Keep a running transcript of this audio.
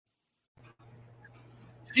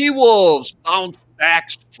T-Wolves bounce back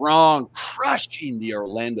strong, crushing the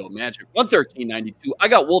Orlando Magic, 113-92. I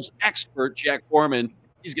got Wolves expert Jack Borman.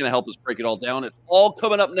 He's going to help us break it all down. It's all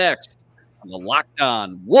coming up next on the Locked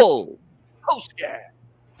On Wolves POSTCAST.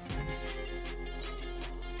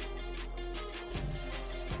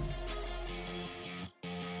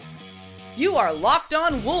 You are Locked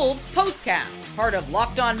On Wolves POSTCAST, part of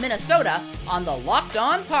Locked On Minnesota on the Locked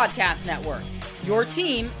On Podcast Network. Your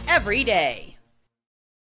team every day.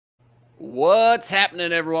 What's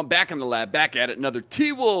happening, everyone? Back in the lab, back at it. Another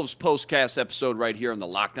T-Wolves POSTCAST episode right here on the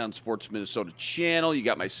Locked On Sports Minnesota channel. You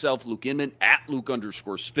got myself, Luke Inman, at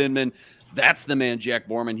Luke_Spinman. That's the man, Jack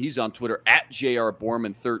Borman. He's on Twitter, at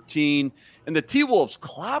JRBorman13. And the T-Wolves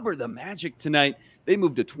clobber the Magic tonight. They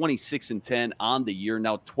moved to 26-10 on the year.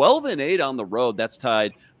 Now 12-8 on the road. That's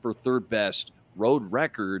tied for third best road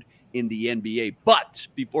record in the NBA. But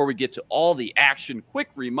before we get to all the action,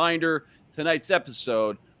 quick reminder, tonight's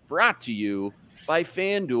episode brought to you by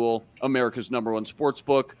FanDuel, America's #1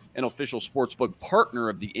 sportsbook, an official sportsbook partner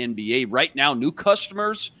of the NBA. Right now, new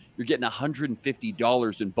customers, you're getting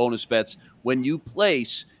 $150 in bonus bets when you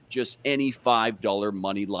place just any $5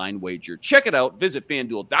 money line wager. Check it out. Visit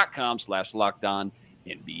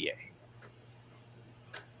FanDuel.com/LockedOnNBA.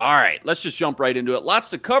 All right, let's just jump right into it. Lots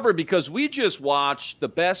to cover because we just watched the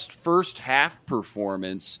best first half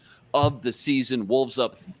performance of the season. Wolves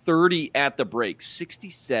up 30 at the break,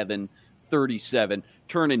 67-37,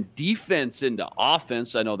 turning defense into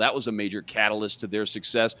offense. I know that was a major catalyst to their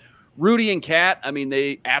success. Rudy and Cat, I mean,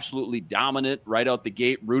 they absolutely dominant right out the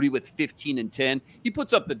gate. Rudy with 15 and 10. He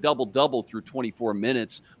puts up the double-double through 24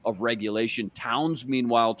 minutes of regulation. Towns,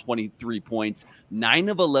 meanwhile, 23 points, 9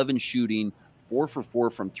 of 11 shooting, 4 for 4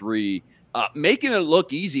 from three, making it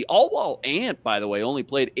look easy. All while Ant, by the way, only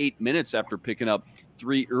played 8 minutes after picking up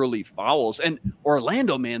 3 early fouls. And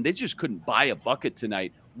Orlando, man, they just couldn't buy a bucket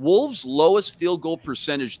tonight. Wolves' lowest field goal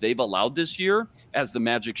percentage they've allowed this year, as the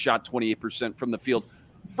Magic shot 28% from the field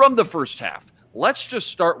from the first half. Let's just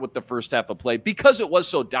start with the first half of play because it was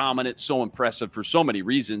so dominant, so impressive for so many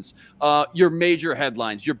reasons. Your major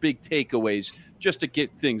headlines, your big takeaways, just to get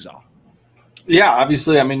things off. Yeah,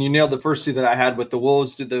 obviously. I mean, you nailed the first two that I had with the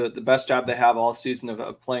Wolves. Did the best job they have all season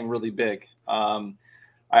of playing really big.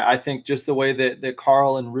 I think just the way that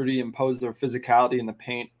Carl and Rudy imposed their physicality in the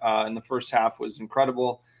paint in the first half was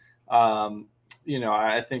incredible.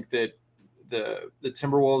 I think that the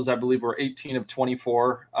Timberwolves, I believe, were 18 of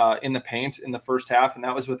 24 in the paint in the first half, and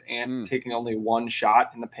that was with Ant taking only one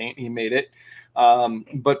shot in the paint. He made it.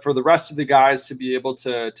 But for the rest of the guys to be able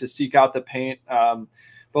to seek out the paint,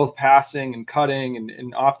 both passing and cutting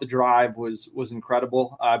and off the drive was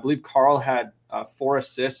incredible. I believe Carl had 4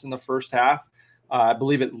 assists in the first half. I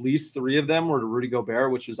believe at least 3 of them were to Rudy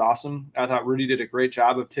Gobert, which was awesome. I thought Rudy did a great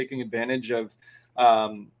job of taking advantage of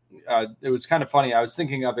it was kind of funny. I was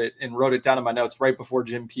thinking of it and wrote it down in my notes right before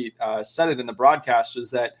Jim Pete said it in the broadcast,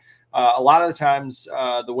 was that a lot of the times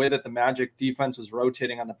the way that the Magic defense was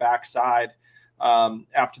rotating on the backside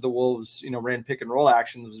after the Wolves, ran pick and roll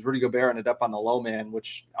actions, was Rudy Gobert ended up on the low man,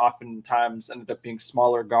 which oftentimes ended up being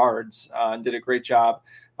smaller guards, and did a great job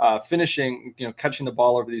finishing, catching the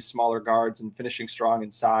ball over these smaller guards and finishing strong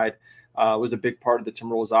inside. Was a big part of the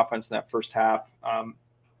Timberwolves offense in that first half.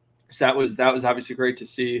 So that was obviously great to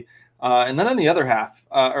see. And then on the other half,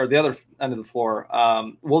 or the other end of the floor,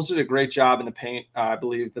 Wolves did a great job in the paint. I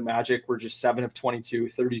believe the Magic were just 7 of 22,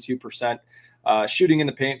 32%. Shooting in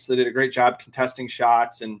the paint, so they did a great job contesting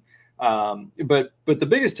shots. And but the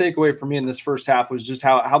biggest takeaway for me in this first half was just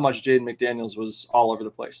how much Jaden McDaniels was all over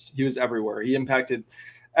the place. He was everywhere. He impacted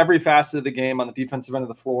every facet of the game on the defensive end of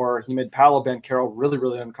the floor. He made Paolo Banchero really,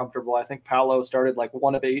 really uncomfortable. I think Paolo started like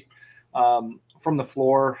 1 of 8 from the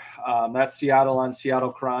floor. That's Seattle on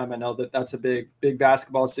Seattle crime. I know that's a big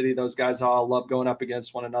basketball city. Those guys all love going up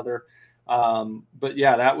against one another. But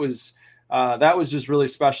yeah, that was just really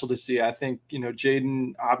special to see. I think,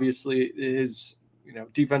 Jaden, obviously his,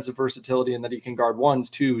 defensive versatility and that he can guard 1s,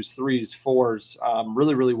 2s, 3s, 4s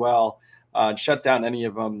really, really well, shut down any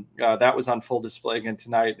of them. That was on full display again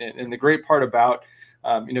tonight. And the great part about,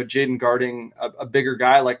 Jaden guarding a bigger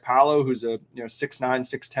guy like Paolo, who's a 6'9",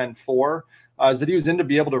 6'10", 4, is that he was in to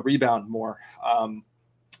be able to rebound more. I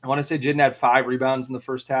want to say Jaden had 5 rebounds in the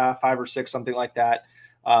first half, 5 or 6, something like that.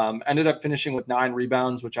 Ended up finishing with 9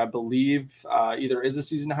 rebounds, which I believe either is a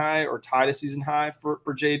season high or tied a season high for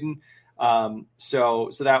Jaden. So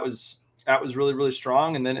that was really, really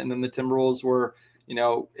strong. And then the Timberwolves were,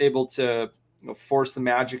 able to force the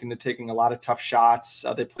Magic into taking a lot of tough shots.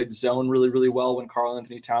 They played zone really, really well when Karl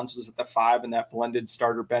Anthony Towns was at the 5 in that blended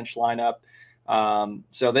starter bench lineup.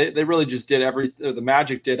 So they really just did the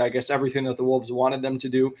Magic did, I guess, everything that the Wolves wanted them to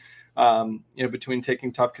do, between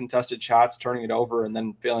taking tough contested shots, turning it over, and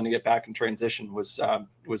then failing to get back in transition was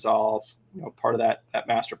all, part of that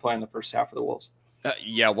master plan in the first half of the Wolves.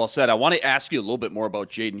 Yeah, well said. I want to ask you a little bit more about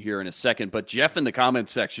Jaden here in a second, but Jeff in the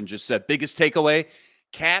comments section just said, biggest takeaway,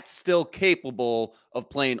 Cat's still capable of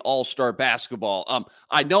playing all-star basketball.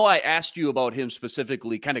 I know I asked you about him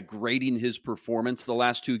specifically, kind of grading his performance the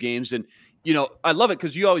last two games. And, I love it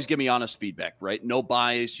because you always give me honest feedback, right? No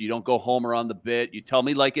bias. You don't go homer on the bit. You tell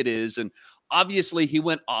me like it is. And obviously he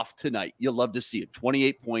went off tonight. You'll love to see it.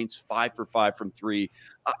 28 points, 5 for 5 from 3.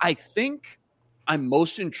 I think I'm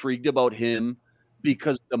most intrigued about him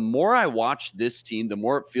because the more I watch this team, the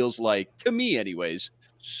more it feels like, to me anyways,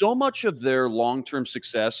 so much of their long-term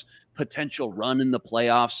success, potential run in the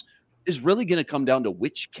playoffs is really going to come down to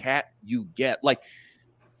which Cat you get. Like,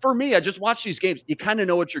 for me, I just watch these games. You kind of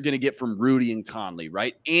know what you're going to get from Rudy and Conley,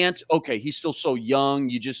 right? Ant, okay, he's still so young.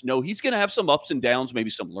 You just know he's going to have some ups and downs, maybe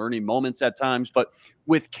some learning moments at times. But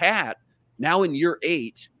with Cat, now in year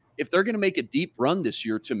 8, if they're going to make a deep run this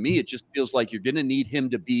year, to me, it just feels like you're going to need him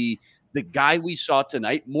to be the guy we saw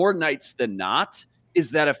tonight more nights than not. Is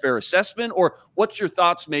that a fair assessment? Or what's your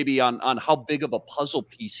thoughts maybe on how big of a puzzle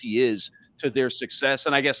piece he is to their success?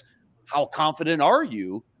 And I guess, how confident are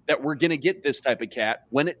you that we're going to get this type of Cat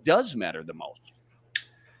when it does matter the most?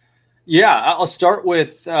 Yeah, I'll start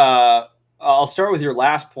with your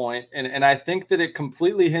last point, and I think that it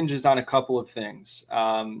completely hinges on a couple of things.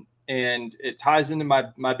 And it ties into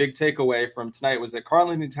my big takeaway from tonight was that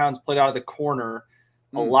Karl-Anthony Towns played out of the corner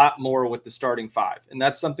a lot more with the starting 5. And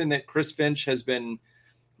that's something that Chris Finch has been,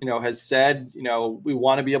 has said, we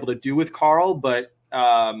want to be able to do with Karl, but,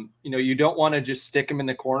 you don't want to just stick him in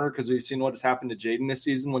the corner because we've seen what has happened to Jaden this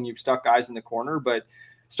season when you've stuck guys in the corner. But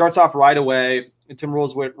starts off right away.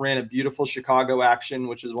 Timberwolves ran a beautiful Chicago action,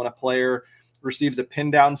 which is when a player receives a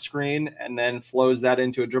pin down screen and then flows that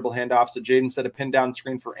into a dribble handoff. So Jaden set a pin down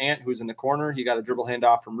screen for Ant, who's in the corner. He got a dribble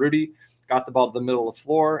handoff from Rudy, got the ball to the middle of the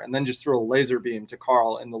floor, and then just threw a laser beam to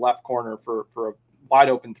Karl in the left corner for a wide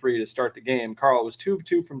open 3 to start the game. Karl was 2 of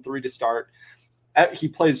 2 from 3 to start. He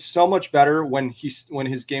plays so much better when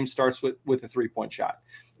his game starts with a 3-point shot.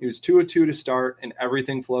 He was 2 of 2 to start, and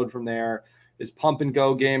everything flowed from there. His pump and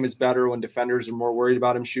go game is better when defenders are more worried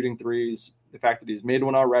about him shooting threes. The fact that he's made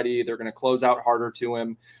one already, they're going to close out harder to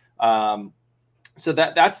him. So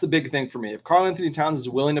that's the big thing for me. If Karl-Anthony Towns is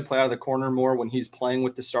willing to play out of the corner more when he's playing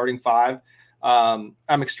with the starting 5, I'm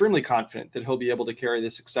extremely confident that he'll be able to carry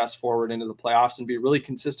the success forward into the playoffs and be a really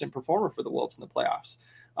consistent performer for the Wolves in the playoffs.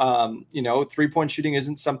 3-point shooting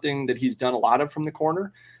isn't something that he's done a lot of from the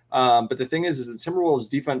corner. But the thing is the Timberwolves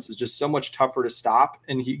defense is just so much tougher to stop,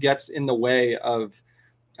 and he gets in the way of,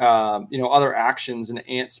 other actions, and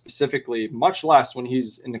Ant specifically, much less when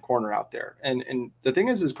he's in the corner out there. And the thing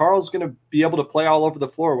is Karl's going to be able to play all over the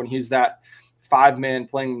floor when he's that 5-man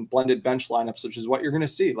playing blended bench lineups, which is what you're going to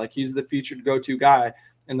see. Like, he's the featured go-to guy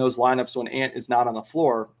in those lineups when Ant is not on the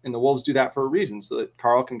floor. And the Wolves do that for a reason, so that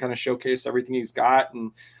Karl can kind of showcase everything he's got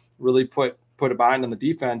and really put a bind on the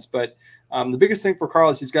defense. But the biggest thing for Karl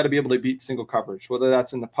is he's got to be able to beat single coverage, whether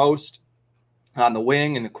that's in the post, on the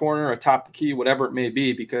wing, in the corner, atop the key, whatever it may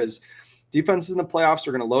be, because defenses in the playoffs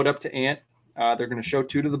are going to load up to Ant. They're going to show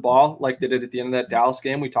 2 to the ball like they did at the end of that Dallas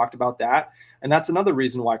game. We talked about that. And that's another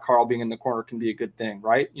reason why Karl being in the corner can be a good thing,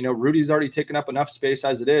 right? Rudy's already taken up enough space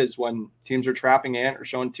as it is when teams are trapping Ant or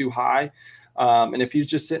showing too high. And if he's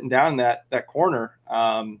just sitting down in that corner,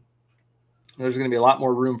 there's going to be a lot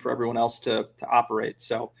more room for everyone else to operate.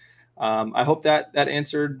 So I hope that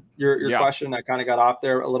answered your question. I kind of got off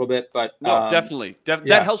there a little bit, but no, definitely.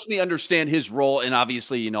 That helps me understand his role. And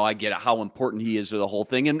obviously, I get how important he is to the whole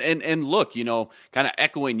thing. And look, kind of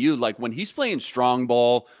echoing you, like when he's playing strong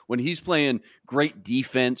ball, when he's playing great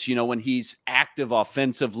defense, when he's active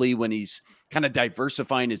offensively, when he's kind of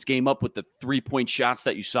diversifying his game up with the 3-point shots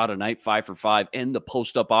that you saw tonight, 5 for 5, and the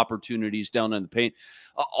post-up opportunities down in the paint,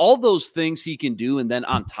 all those things he can do. And then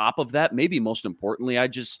on top of that, maybe most importantly,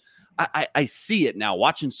 I see it now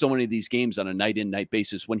watching so many of these games on a night in, night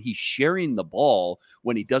basis when he's sharing the ball,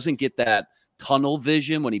 when he doesn't get that tunnel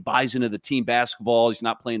vision, when he buys into the team basketball, he's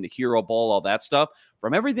not playing the hero ball, all that stuff.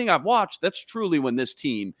 From everything I've watched, that's truly when this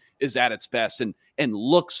team is at its best and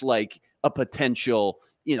looks like a potential,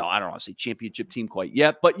 I don't want to say championship team quite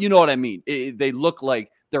yet, but you know what I mean? They look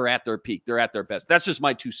like they're at their peak. They're at their best. That's just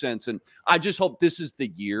my 2 cents. And I just hope this is the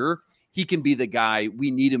year he can be the guy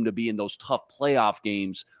we need him to be in those tough playoff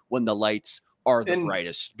games when the lights are the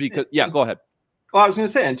brightest. Because, go ahead. Well, I was going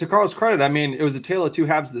to say, and to Carl's credit, I mean, it was a tale of two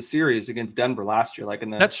halves of the series against Denver last year. Like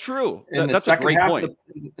That's true. That's a great point.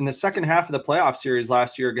 In the second half of the playoff series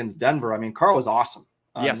last year against Denver, I mean, Carl was awesome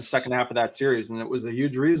in the second half of that series, and it was a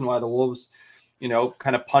huge reason why the Wolves,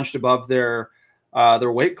 kind of punched above their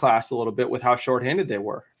weight class a little bit with how shorthanded they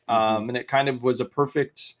were, and it kind of was a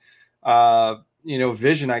perfect,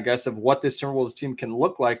 vision, I guess, of what this Timberwolves team can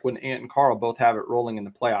look like when Ant and Carl both have it rolling in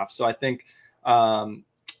the playoffs. So I think.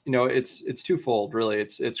 It's twofold, really.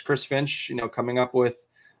 It's Chris Finch, coming up with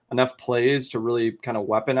enough plays to really kind of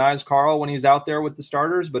weaponize Carl when he's out there with the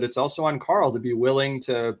starters, but it's also on Carl to be willing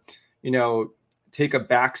to, take a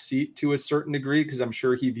back seat to a certain degree, because I'm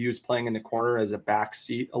sure he views playing in the corner as a back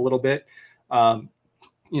seat a little bit.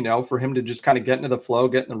 For him to just kind of get into the flow,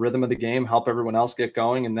 get in the rhythm of the game, help everyone else get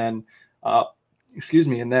going, and then,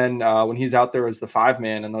 when he's out there as the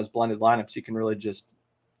 5-man in those blended lineups, he can really just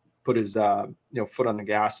put his foot on the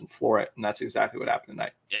gas and floor it, and that's exactly what happened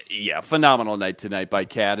tonight. Yeah, phenomenal night tonight by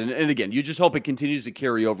Cat, and again, you just hope it continues to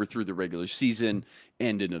carry over through the regular season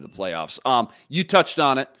and into the playoffs. You touched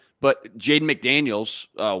on it, but Jaden McDaniels,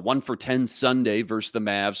 1 for 10 Sunday versus the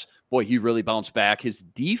Mavs. Boy, he really bounced back. His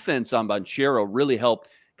defense on Banchero really helped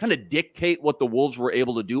kind of dictate what the Wolves were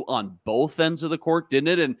able to do on both ends of the court, didn't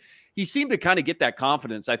it? And he seemed to kind of get that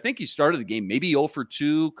confidence. I think he started the game maybe 0 for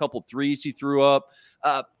 2, couple threes he threw up.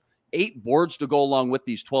 8 boards to go along with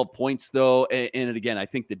these 12 points, though. And again, I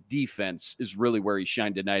think the defense is really where he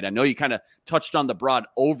shined tonight. I know you kind of touched on the broad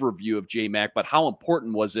overview of J-Mac, but how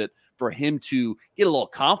important was it for him to get a little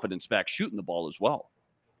confidence back shooting the ball as well?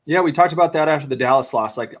 Yeah, we talked about that after the Dallas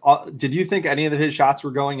loss. Like, did you think any of his shots were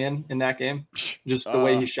going in that game? Just the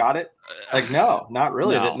way he shot it? Like, no, not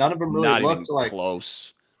really. No, none of them really looked like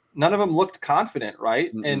close. None of them looked confident,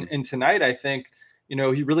 right? And tonight, I think,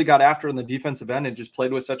 he really got after in the defensive end and just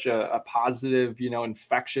played with such a positive,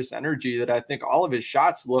 infectious energy that I think all of his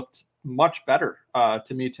shots looked much better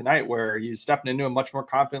to me tonight, where he's stepping into it much more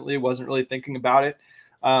confidently, wasn't really thinking about it.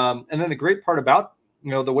 And then the great part about,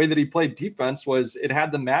 the way that he played defense was it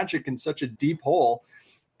had the magic in such a deep hole,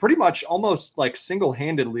 pretty much almost like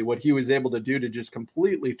single-handedly what he was able to do to just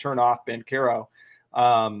completely turn off Banchero.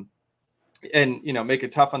 And, make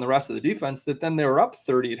it tough on the rest of the defense, that then they were up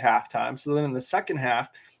 30 at halftime. So then in the second half,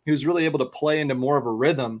 he was really able to play into more of a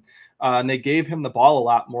rhythm, and they gave him the ball a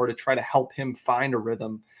lot more to try to help him find a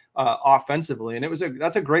rhythm offensively. And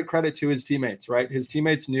that's a great credit to his teammates, right? His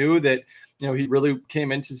teammates knew that, he really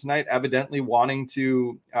came into tonight evidently wanting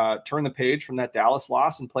to turn the page from that Dallas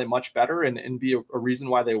loss and play much better and be a reason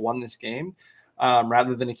why they won this game,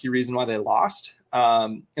 rather than a key reason why they lost.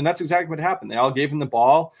 And that's exactly what happened. They all gave him the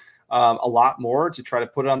ball a lot more to try to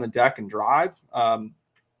put it on the deck and drive.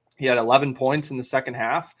 He had 11 points in the second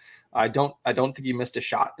half. I don't think he missed a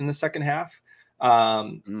shot in the second half,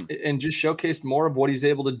 and just showcased more of what he's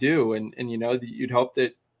able to do. And you'd hope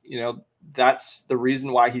that, that's the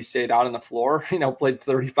reason why he stayed out on the floor, played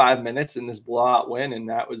 35 minutes in this blowout win. And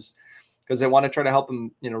that was because they want to try to help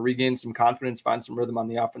him, regain some confidence, find some rhythm on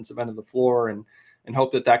the offensive end of the floor, and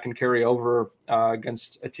hope that can carry over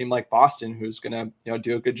against a team like Boston, who's going to,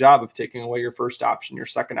 do a good job of taking away your first option, your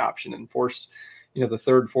second option, and force, the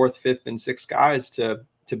third, fourth, fifth, and sixth guys to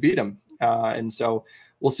beat them. And so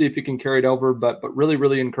we'll see if he can carry it over, but really,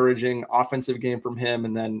 really encouraging offensive game from him.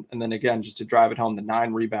 And then again, just to drive it home, the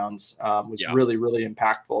 9 rebounds was really, really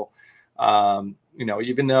impactful.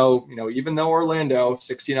 Even though Orlando,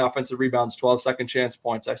 16 offensive rebounds, 12 second chance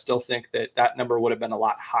points, I still think that number would have been a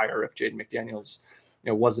lot higher if Jaden McDaniels,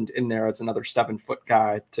 wasn't in there as another 7-foot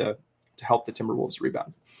guy to help the Timberwolves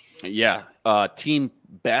rebound. Yeah. Team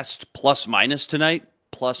best plus minus tonight,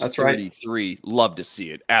 plus That's 33. Right. Love to see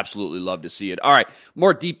it. Absolutely love to see it. All right.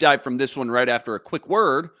 More deep dive from this one right after a quick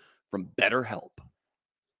word from BetterHelp.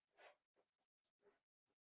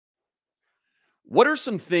 What are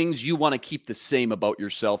some things you want to keep the same about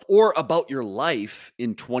yourself or about your life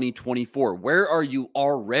in 2024? Where are you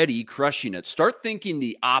already crushing it? Start thinking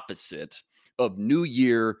the opposite of new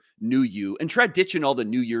year, new you, and try ditching all the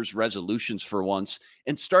New Year's resolutions for once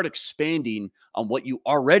and start expanding on what you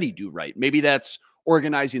already do right. Maybe that's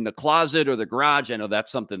organizing the closet or the garage. I know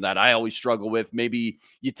that's something that I always struggle with. Maybe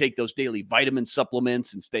you take those daily vitamin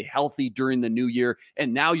supplements and stay healthy during the new year,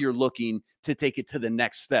 and now you're looking to take it to the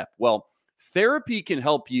next step. Well, therapy can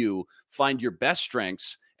help you find your best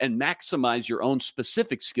strengths and maximize your own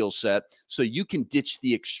specific skill set so you can ditch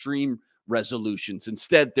the extreme resolutions.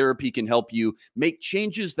 Instead, therapy can help you make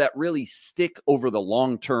changes that really stick over the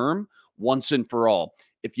long term once and for all.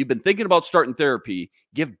 If you've been thinking about starting therapy,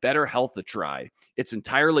 give BetterHelp a try. It's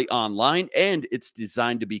entirely online and it's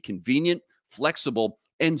designed to be convenient, flexible,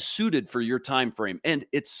 and suited for your time frame. And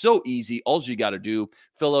it's so easy. All you got to do,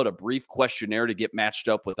 fill out a brief questionnaire to get matched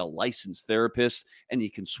up with a licensed therapist, and you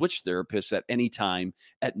can switch therapists at any time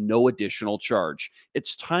at no additional charge.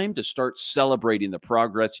 It's time to start celebrating the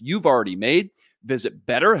progress you've already made. Visit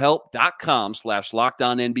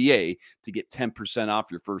BetterHelp.com/LockedOnNBA to get 10% off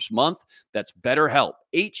your first month. That's BetterHelp,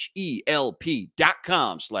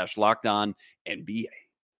 HELP.com/LockedOnNBA.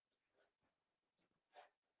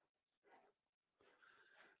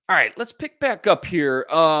 All right, let's pick back up here.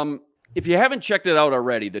 If you haven't checked it out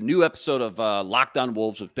already, the new episode of Locked On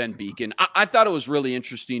Wolves with Ben Beacon, I thought it was really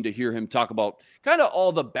interesting to hear him talk about kind of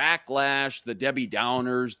all the backlash, the Debbie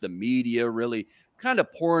Downers, the media really kind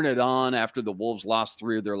of pouring it on after the Wolves lost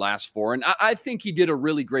 3 of their last 4. And I think he did a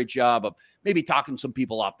really great job of maybe talking some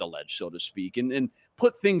people off the ledge, so to speak, and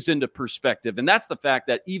put things into perspective. And that's the fact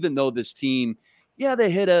that even though this team,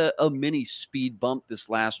 they hit a mini speed bump this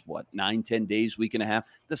last, 9-10 days, week and a half.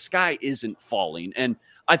 The sky isn't falling. And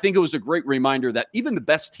I think it was a great reminder that even the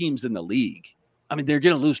best teams in the league, I mean, they're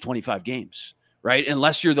going to lose 25 games, right?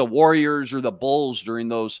 Unless you're the Warriors or the Bulls during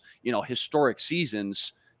those, historic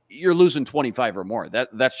seasons, you're losing 25 or more.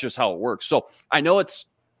 That's just how it works. So I know it's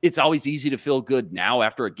always easy to feel good now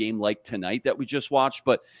after a game like tonight that we just watched,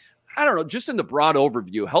 but I don't know, just in the broad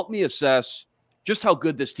overview, help me assess just how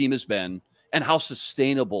good this team has been and how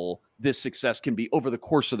sustainable this success can be over the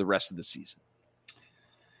course of the rest of the season.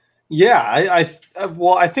 Yeah, I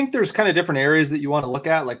think there's kind of different areas that you want to look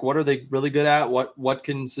at. Like, what are they really good at? What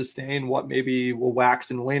can sustain? What maybe will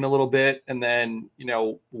wax and wane a little bit? And then,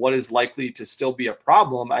 what is likely to still be a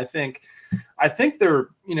problem? I think they're,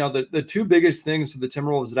 the 2 biggest things for the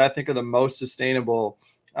Timberwolves that I think are the most sustainable,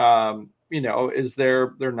 is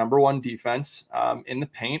their number 1 defense in the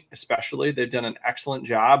paint, especially. They've done an excellent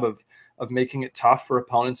job of making it tough for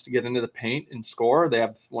opponents to get into the paint and score. They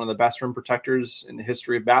have one of the best rim protectors in the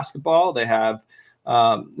history of basketball. They have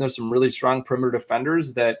some really strong perimeter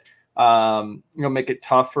defenders that make it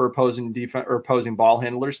tough for opposing defense or opposing ball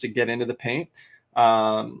handlers to get into the paint.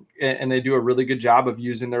 And they do a really good job of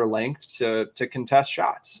using their length to contest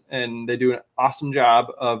shots. And they do an awesome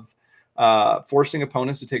job of forcing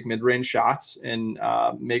opponents to take mid-range shots and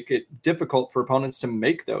make it difficult for opponents to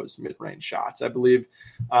make those mid-range shots. I believe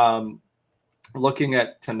looking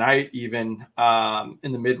at tonight, even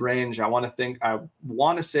in the mid-range, I want to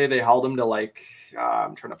say they held them to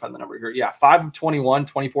I'm trying to find the number here. Yeah, 5 of 21,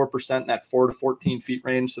 24% in that 4 to 14 feet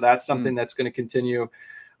range. So that's something that's going to continue,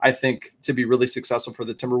 I think, to be really successful for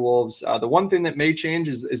the Timberwolves. The one thing that may change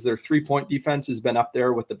is their 3-point defense has been up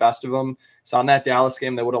there with the best of them. So on that Dallas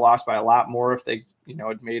game, they would have lost by a lot more if they,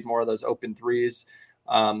 had made more of those open threes.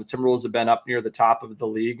 The Timberwolves have been up near the top of the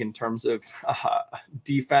league in terms of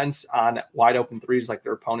defense on wide open threes, like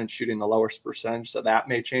their opponents shooting the lowest percentage. So that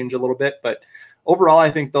may change a little bit. But overall,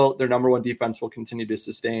 I think their number 1 defense will continue to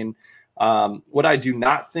sustain. What I do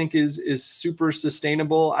not think is super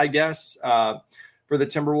sustainable, I guess, for the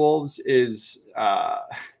Timberwolves is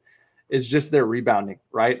just their rebounding,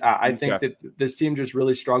 right? I think that this team just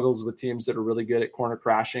really struggles with teams that are really good at corner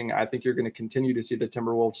crashing. I think you're going to continue to see the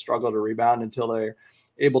Timberwolves struggle to rebound until they're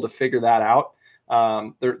able to figure that out.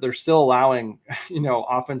 They're still allowing,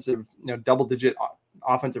 offensive, double-digit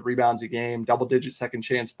offensive rebounds a game, double-digit second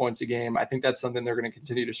chance points a game. I think that's something they're going to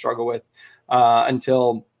continue to struggle with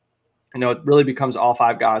until, it really becomes all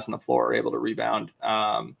 5 guys on the floor are able to rebound.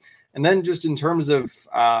 And then just in terms of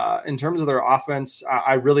their offense,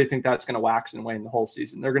 I really think that's going to wax and wane the whole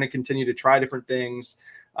season. They're going to continue to try different things.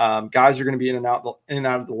 Guys are going to be in and out of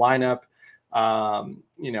the lineup.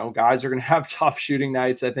 Guys are going to have tough shooting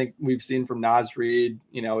nights. I think we've seen from Naz Reid,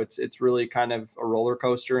 it's really kind of a roller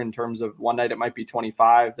coaster in terms of one night it might be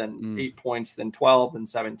 25, then 8 points, then 12, then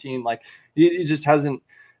 17. Like he just hasn't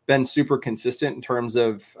been super consistent in terms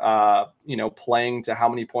of, playing to how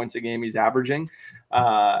many points a game he's averaging.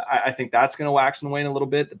 I think that's going to wax and wane a little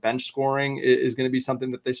bit. The bench scoring is going to be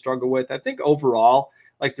something that they struggle with. I think overall,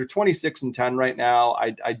 they're 26-10 right now.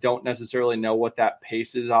 I don't necessarily know what that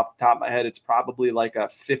pace is off the top of my head. It's probably like a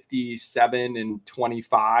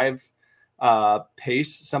 57-25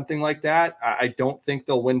 pace, something like that. I don't think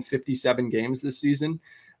they'll win 57 games this season.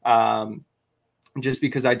 Just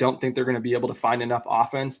because I don't think they're going to be able to find enough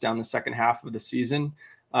offense down the second half of the season,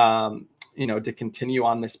 to continue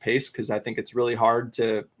on this pace. Cause I think it's really hard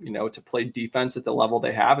to play defense at the level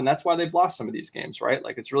they have. And that's why they've lost some of these games, right?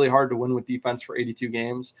 Like it's really hard to win with defense for 82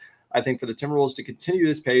 games. I think for the Timberwolves to continue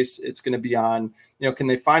this pace, it's going to be on, can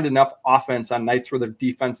they find enough offense on nights where their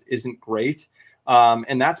defense isn't great?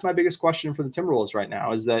 And that's my biggest question for the Timberwolves right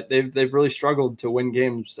now is that they've really struggled to win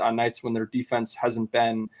games on nights when their defense hasn't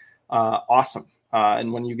been awesome.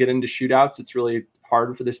 And when you get into shootouts, it's really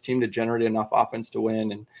hard for this team to generate enough offense to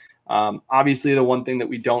win. And obviously, the one thing that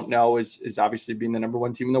we don't know is obviously being the number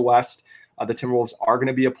one team in the West. The Timberwolves are going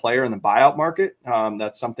to be a player in the buyout market.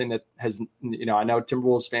 That's something that has, I know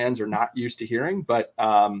Timberwolves fans are not used to hearing, but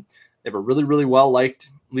they have a really, really well-liked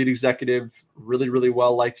lead executive, really, really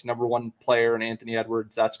well-liked number one player in Anthony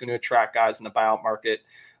Edwards. That's going to attract guys in the buyout market.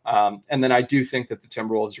 And then I do think that the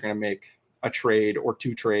Timberwolves are going to make a trade or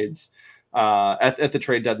two trades at the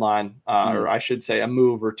trade deadline, or I should say a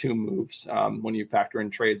move or two moves when you factor in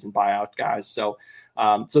trades and buyout guys. So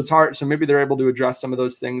it's hard. So maybe they're able to address some of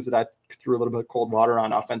those things that I threw a little bit of cold water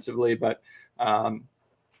on offensively, but and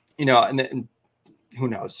who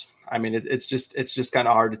knows? I mean, it's just kind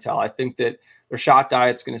of hard to tell. I think that their shot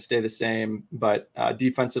diet's going to stay the same, but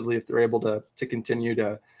defensively, if they're able to continue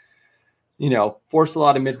to, force a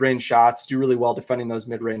lot of mid-range shots, do really well defending those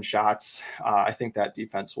mid-range shots, I think that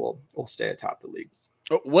defense will stay atop the league.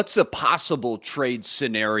 What's a possible trade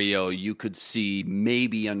scenario you could see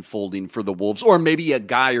maybe unfolding for the Wolves, or maybe a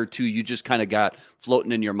guy or two you just kind of got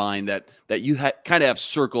floating in your mind that you kind of have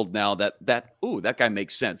circled now that guy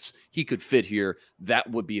makes sense. He could fit here. That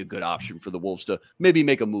would be a good option for the Wolves to maybe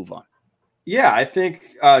make a move on. Yeah, I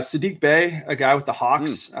think Sadiq Bey, a guy with the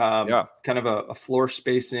Hawks, kind of a floor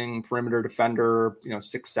spacing perimeter defender,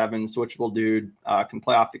 6'7", switchable dude, can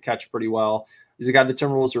play off the catch pretty well. He's a guy the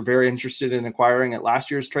Timberwolves were very interested in acquiring at last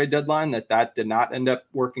year's trade deadline. That did not end up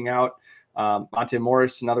working out. Monte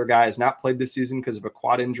Morris, another guy, has not played this season because of a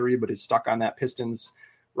quad injury, but is stuck on that Pistons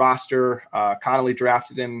roster. Connolly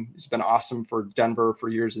drafted him. He's been awesome for Denver for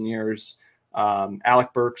years and years.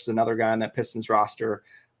 Alec Burks, another guy on that Pistons roster.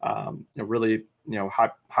 Really,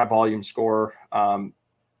 high volume scorer,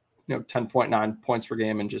 10.9 points per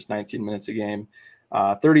game in just 19 minutes a game,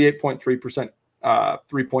 38.3%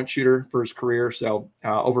 3-point shooter for his career. So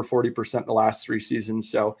over 40% the last 3 seasons.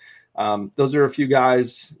 So those are a few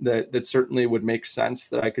guys that certainly would make sense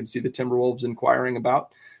that I could see the Timberwolves inquiring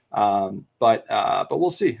about. But we'll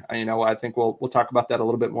see. I think we'll talk about that a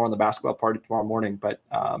little bit more on the basketball party tomorrow morning. But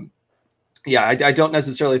yeah, I don't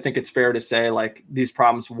necessarily think it's fair to say like these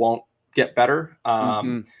problems won't get better.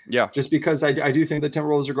 Just because I do think the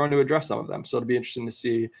Timberwolves are going to address some of them. So it'll be interesting to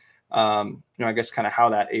see, I guess kind of how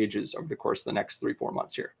that ages over the course of the next 3-4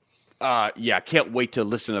 months here. Can't wait to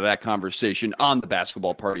listen to that conversation on the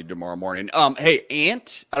basketball party tomorrow morning. Hey,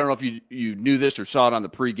 Ant, I don't know if you knew this or saw it on the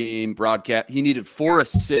pregame broadcast. He needed 4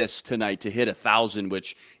 assists tonight to hit 1,000,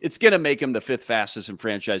 which it's going to make him the 5th fastest in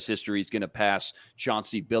franchise history. He's going to pass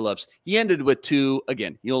Chauncey Billups. He ended with 2.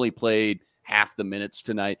 Again, he only played half the minutes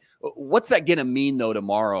tonight. What's that going to mean, though,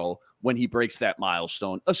 tomorrow when he breaks that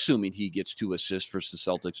milestone, assuming he gets 2 assists versus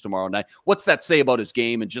the Celtics tomorrow night? What's that say about his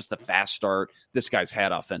game and just the fast start this guy's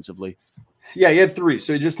had offensively? Yeah, he had 3,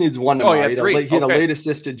 so he just needs 1 tomorrow. He had a late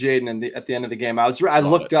assist to Jaden at the end of the game. I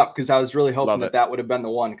looked up because I was really hoping that would have been the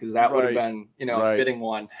one, because that would have been a fitting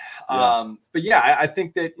one. But yeah, I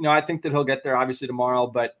think that he'll get there obviously tomorrow.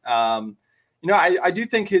 But I do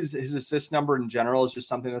think his assist number in general is just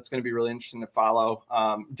something that's going to be really interesting to follow.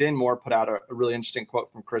 Dan Moore put out a really interesting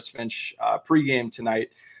quote from Chris Finch pregame tonight,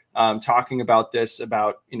 talking about this,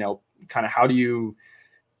 about kind of how do you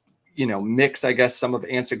mix, I guess, some of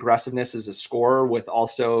Ant's aggressiveness as a scorer with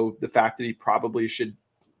also the fact that he probably should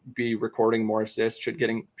be recording more assists, should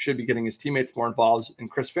be getting his teammates more involved. And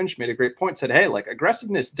Chris Finch made a great point, said, hey, like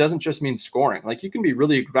aggressiveness doesn't just mean scoring. Like you can be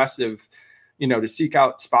really aggressive, to seek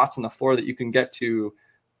out spots on the floor that you can get to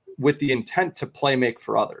with the intent to play make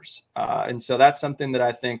for others. And so that's something that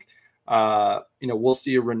I think, we'll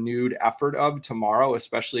see a renewed effort of tomorrow,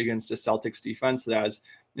 especially against a Celtics defense that has,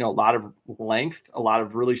 a lot of length, a lot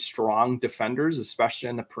of really strong defenders, especially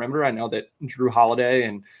in the perimeter. I know that Drew Holiday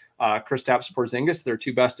and Kristaps Porzingis, their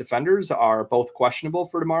 2 best defenders, are both questionable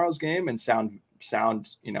for tomorrow's game and sound,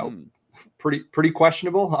 pretty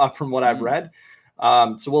questionable from what I've read.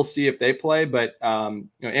 So we'll see if they play, but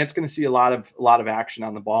Ant's going to see a lot of action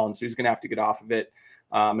on the ball, and so he's going to have to get off of it.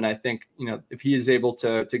 And I think if he is able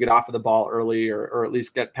to get off of the ball early, or at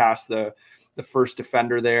least get past the first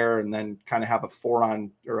defender there, and then kind of have a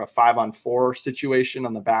 5-on-4 situation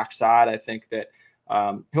on the backside, I think that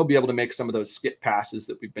he'll be able to make some of those skip passes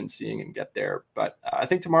that we've been seeing and get there. But I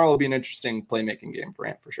think tomorrow will be an interesting playmaking game for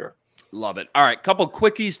Ant for sure. Love it. All right, couple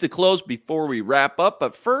quickies to close before we wrap up.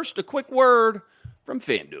 But first, a quick word from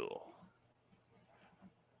FanDuel.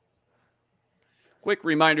 Quick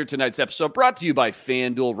reminder, tonight's episode brought to you by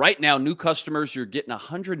FanDuel. Right now, new customers, you're getting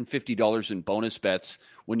 $150 in bonus bets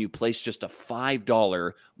when you place just a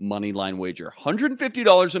 $5 money line wager.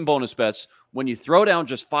 $150 in bonus bets when you throw down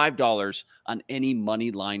just $5 on any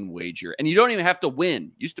money line wager. And you don't even have to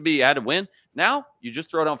win. Used to be you had to win. Now, you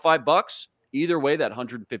just throw down $5 Either way, that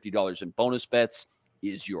 $150 in bonus bets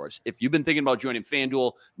is yours. If you've been thinking about joining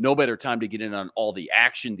FanDuel, no better time to get in on all the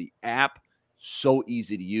action. The app, so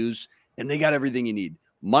easy to use, and they got everything you need.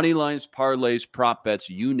 Money lines, parlays, prop bets,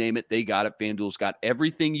 you name it, they got it. FanDuel's got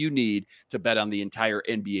everything you need to bet on the entire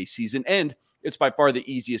NBA season, and it's by far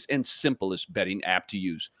the easiest and simplest betting app to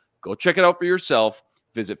use. Go check it out for yourself.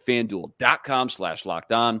 Visit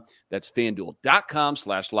FanDuel.com/lockedon. That's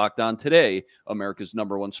FanDuel.com/lockedon today. America's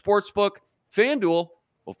 #1 sportsbook. FanDuel,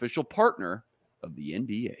 official partner of the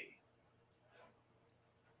NBA.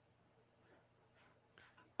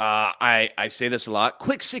 I say this a lot.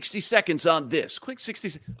 Quick 60 seconds on this. Quick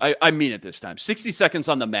 60. I mean it this time. 60 seconds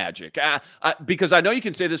on the Magic. Because I know you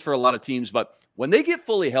can say this for a lot of teams, but when they get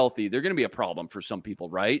fully healthy, they're going to be a problem for some people,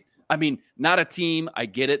 right? I mean, not a team. I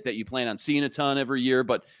get it that you plan on seeing a ton every year,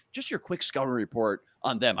 but just your quick scouting report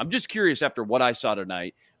on them. I'm just curious after what I saw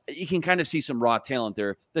tonight. You can kind of see some raw talent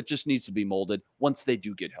there that just needs to be molded once they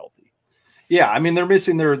do get healthy. Yeah, I mean, they're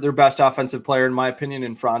missing their best offensive player, in my opinion,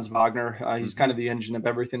 in Franz Wagner. He's kind of the engine of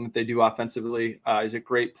everything that they do offensively. He's a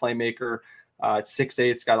great playmaker. It's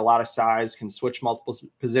 6'8", it's got a lot of size, can switch multiple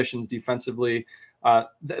positions defensively.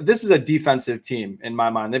 This is a defensive team, in my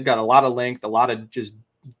mind. They've got a lot of length, a lot of just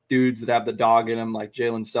dudes that have the dog in them, like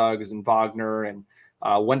Jalen Suggs and Wagner. And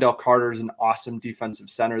Wendell Carter's an awesome defensive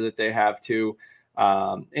center that they have, too.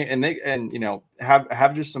 Have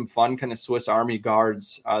just some fun kind of Swiss Army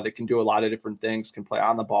guards that can do a lot of different things, can play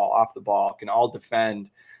on the ball, off the ball, can all defend.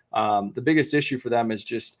 The biggest issue for them is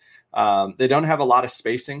just they don't have a lot of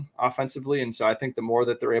spacing offensively. And so I think the more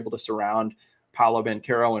that they're able to surround Paolo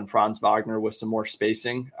Banchero and Franz Wagner with some more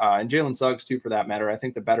spacing, and Jalen Suggs too, for that matter, I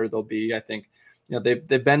think the better they'll be. I think,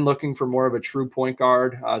 they've been looking for more of a true point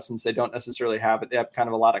guard since they don't necessarily have it. They have kind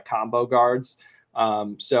of a lot of combo guards.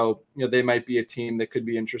 They might be a team that could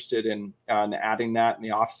be interested in adding that in the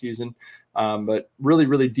offseason. But really,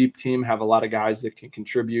 really deep team, have a lot of guys that can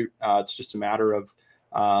contribute. It's just a matter of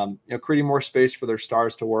creating more space for their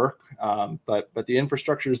stars to work. But the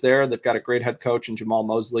infrastructure is there. They've got a great head coach in Jamal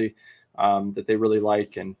Mosley that they really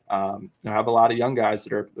like, and have a lot of young guys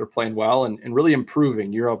that they're playing well and really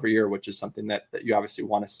improving year over year, which is something that you obviously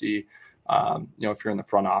want to see. If you're in the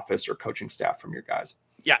front office or coaching staff from your guys.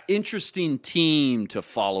 Yeah, interesting team to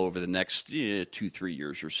follow over the next 2-3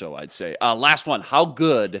 years or so, I'd say. Last one, how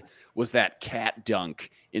good was that Cat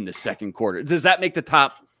dunk in the second quarter? Does that make the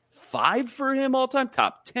top 5 for him all time?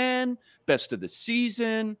 Top 10? Best of the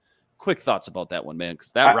season? Quick thoughts about that one, man,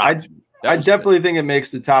 because that rocked me. I definitely think it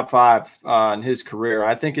makes the top 5 in his career.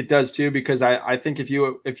 I think it does too, because I think if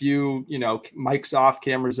you mic's off,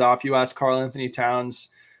 cameras off, you ask Karl Anthony Towns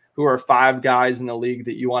who are 5 guys in the league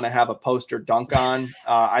that you want to have a poster dunk on.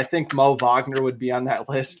 I think Mo Wagner would be on that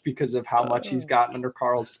list because of how much he's gotten under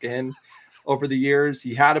Karl's skin over the years.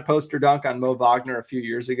 He had a poster dunk on Mo Wagner a few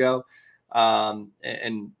years ago, and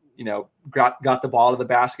got the ball to the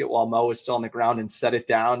basket while Mo was still on the ground and set it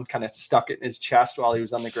down, kind of stuck it in his chest while he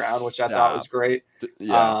was on the ground, which I thought was great.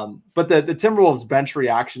 Yeah. But the Timberwolves bench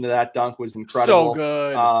reaction to that dunk was incredible. So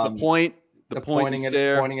good. The pointing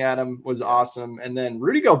at him was awesome. And then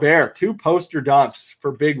Rudy Gobert, 2 poster dunks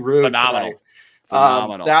for Big Rudy.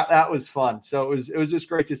 Phenomenal. That was fun. So it was just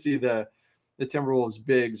great to see the Timberwolves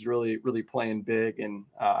bigs really, really playing big and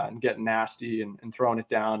getting nasty and throwing it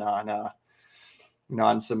down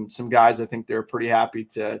on some guys. I think they're pretty happy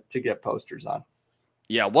to get posters on.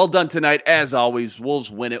 Yeah, well done tonight. As always,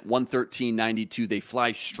 Wolves win it 113-92. They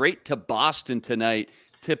fly straight to Boston tonight.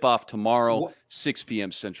 Tip off tomorrow, 6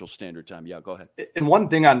 p.m. Central Standard Time. Yeah, go ahead. And one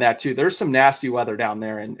thing on that, too, there's some nasty weather down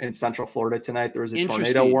there in Central Florida tonight. There was a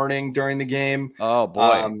tornado warning during the game. Oh,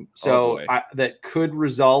 boy. That could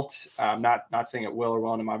result, I'm not saying it will or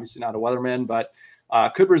won't. I'm obviously not a weatherman, but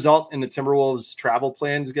could result in the Timberwolves travel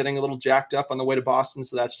plans getting a little jacked up on the way to Boston.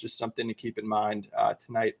 So that's just something to keep in mind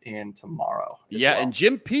tonight and tomorrow. Yeah, well. And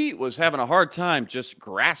Jim Pete was having a hard time just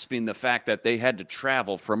grasping the fact that they had to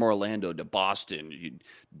travel from Orlando to Boston,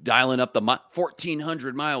 dialing up the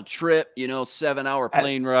 1,400-mile trip, 7-hour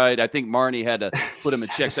plane ride. I think Marnie had to put him in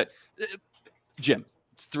check. Jim,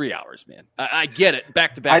 it's 3 hours, man. I get it.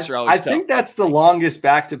 Back-to-backs are always tough. I think that's the longest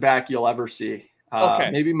back-to-back you'll ever see.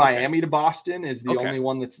 Maybe Miami to Boston is the only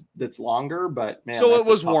one that's longer, but man, so it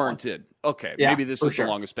was warranted. Okay, maybe this is the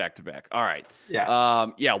longest back-to-back. All right.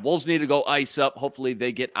 Yeah. Wolves need to go ice up. Hopefully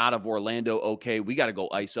they get out of Orlando. Okay, we got to go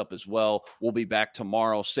ice up as well. We'll be back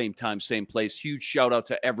tomorrow, same time, same place. Huge shout out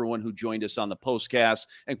to everyone who joined us on the postcast.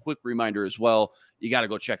 And quick reminder as well, you got to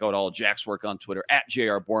go check out all Jack's work on Twitter at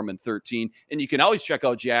JRBorman13. And you can always check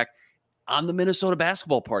out Jack on the Minnesota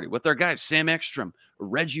Basketball Party with our guys, Sam Ekstrom,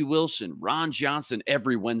 Reggie Wilson, Ron Johnson,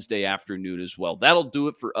 every Wednesday afternoon as well. That'll do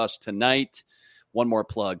it for us tonight. One more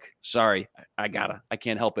plug. Sorry, I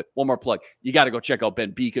can't help it. One more plug. You got to go check out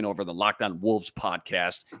Ben Beacon over the Locked On Wolves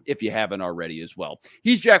podcast if you haven't already as well.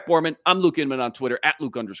 He's Jack Borman. I'm Luke Inman on Twitter,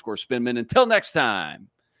 @Luke_Spinman. Until next time,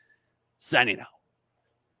 signing out.